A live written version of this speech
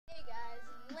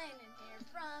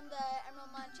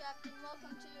and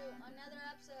welcome to another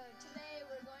episode. Today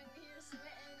we're going to hear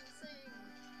Smitten sing.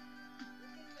 You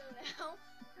can go now.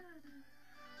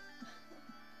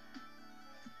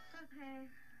 Okay.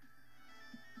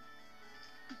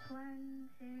 1,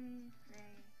 2, 3.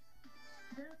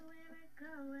 The way we're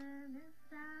going is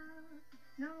south.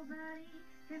 Nobody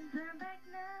can turn back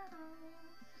now.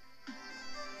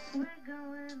 We're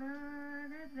going on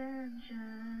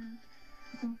adventures.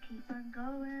 We'll keep on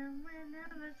going, we're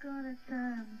never gonna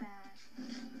turn back.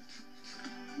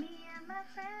 Me and my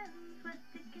friends, we're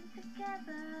sticking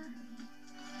together.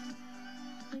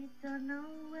 We don't know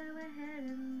where we're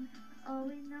heading, all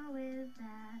we know is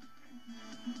that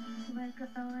we're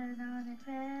going on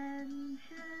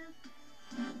adventures.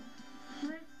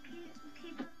 We're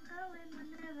keep on going,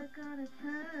 we're never gonna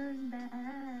turn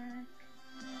back.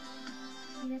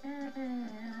 Yeah.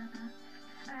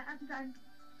 Alright, I'm done.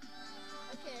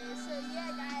 Okay, so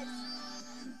yeah, guys,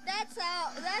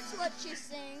 that's what she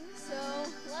sings. So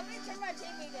let me turn my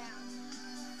TV down.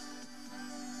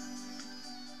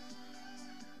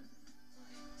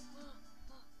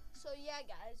 So yeah,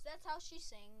 guys, that's how she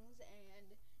sings,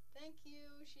 and thank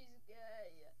you.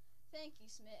 Yeah. Thank you,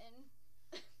 Smitten.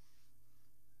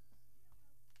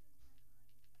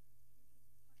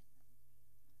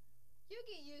 You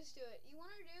get used to it. You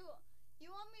want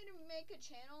me to make a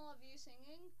channel of you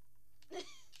singing?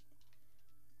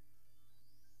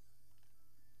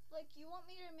 Like, you want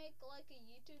me to make like a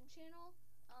YouTube channel?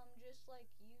 Just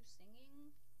like you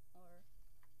singing or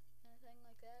anything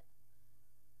like that?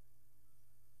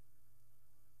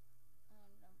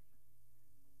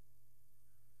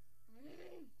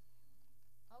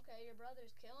 Okay, your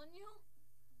brother's killing you?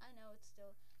 I know it's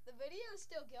still, the video's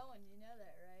still going, you know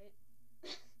that, right?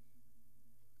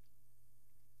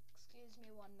 Excuse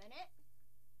me 1 minute.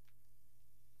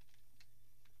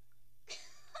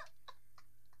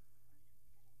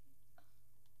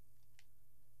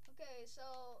 Okay,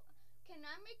 so can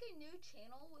I make a new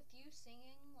channel with you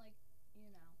singing, like, you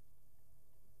know?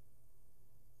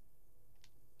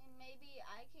 And maybe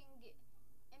I can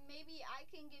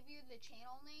give you the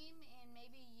channel name, and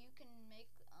maybe you can make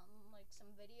like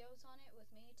some videos on it with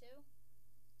me too.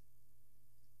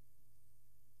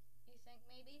 You think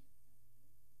maybe?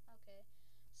 Okay.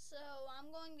 So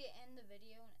I'm going to end the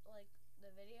video,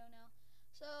 now.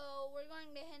 So we're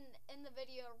going to end the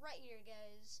video right here,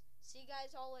 guys. See you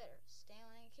guys all later. Stay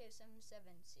on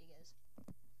KSM7. See you guys.